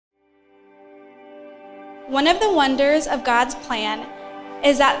One of the wonders of God's plan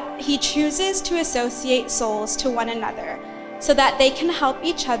is that He chooses to associate souls to one another so that they can help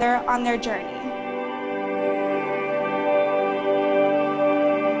each other on their journey.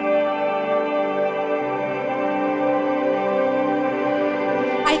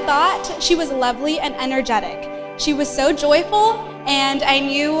 I thought she was lovely and energetic. She was so joyful, and I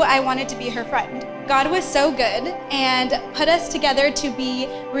knew I wanted to be her friend. God was so good and put us together to be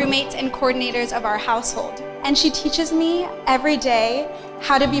roommates and coordinators of our household. And she teaches me every day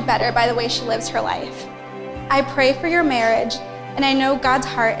how to be better by the way she lives her life. I pray for your marriage, and I know God's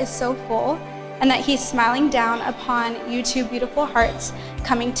heart is so full and that He's smiling down upon you two beautiful hearts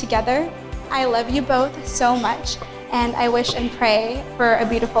coming together. I love you both so much, and I wish and pray for a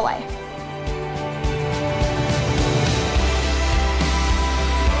beautiful life.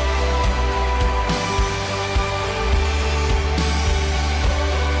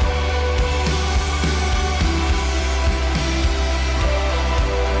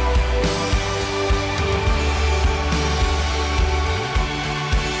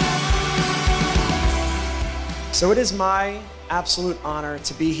 So it is my absolute honor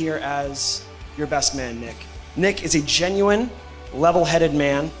to be here as your best man, Nick. Nick is a genuine, level-headed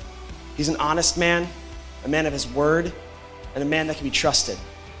man. He's an honest man, a man of his word, and a man that can be trusted.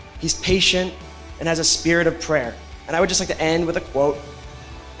 He's patient and has a spirit of prayer. And I would just like to end with a quote,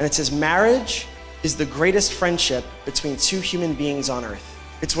 and it says, "Marriage is the greatest friendship between two human beings on earth.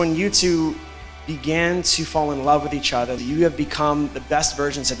 It's when you two began to fall in love with each other that you have become the best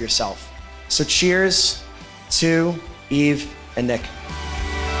versions of yourself." So cheers to Eve and Nick.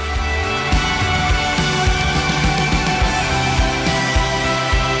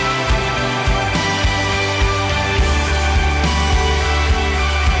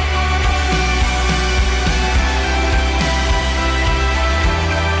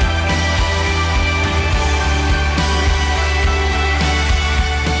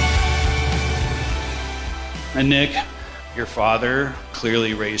 And Nick, your father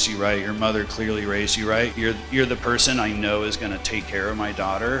clearly raised you right. Your mother clearly raised you right. You're the person I know is gonna take care of my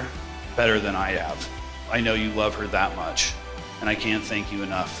daughter better than I have. I know you love her that much, and I can't thank you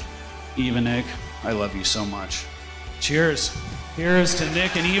enough. Eve and Nick, I love you so much. Cheers. Here's to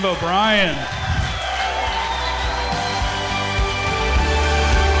Nick and Eve O'Brien.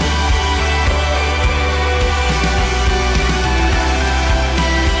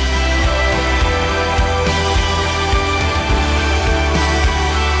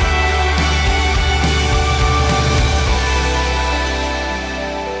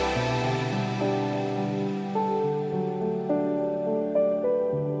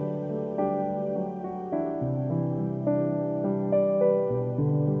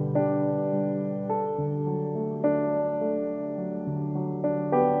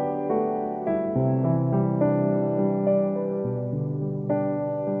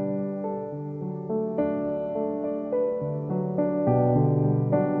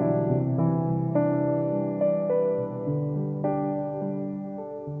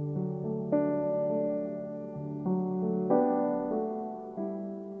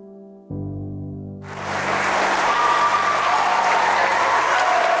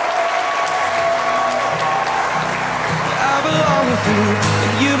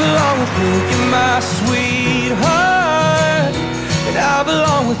 And you belong with me, you're my sweetheart. And I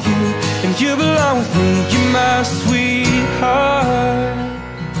belong with you, and you belong with me, you're my sweetheart.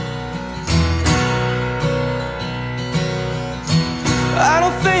 I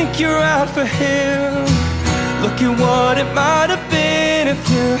don't think you're out for him. Look at what it might have been if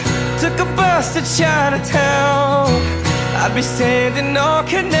you took a bus to Chinatown. I'd be standing on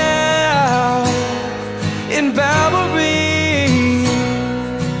Canal in Bowery,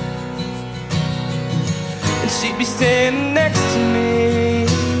 and she'd be standing next to me.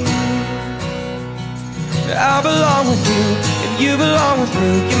 I belong with you, and you belong with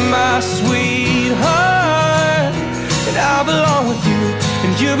me, you're my sweetheart. And I belong with you,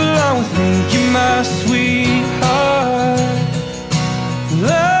 and you belong with me, you're my sweetheart.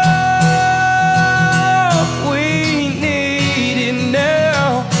 Love, we need it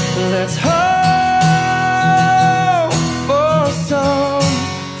now. Let's hope for some.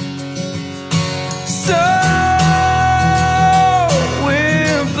 So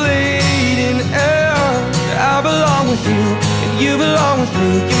we're bleeding out. I belong with you, and you belong with me,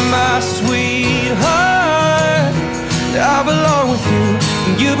 you're my sweetheart. I belong with you,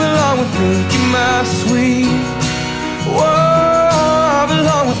 and you belong with me, you're my sweet. Whoa, I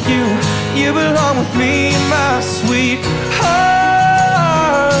belong with you, you belong with me, my sweetheart.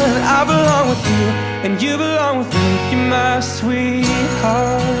 I belong with you, and you belong with me, you're my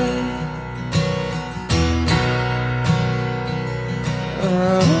sweetheart.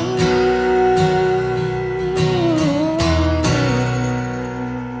 Oh.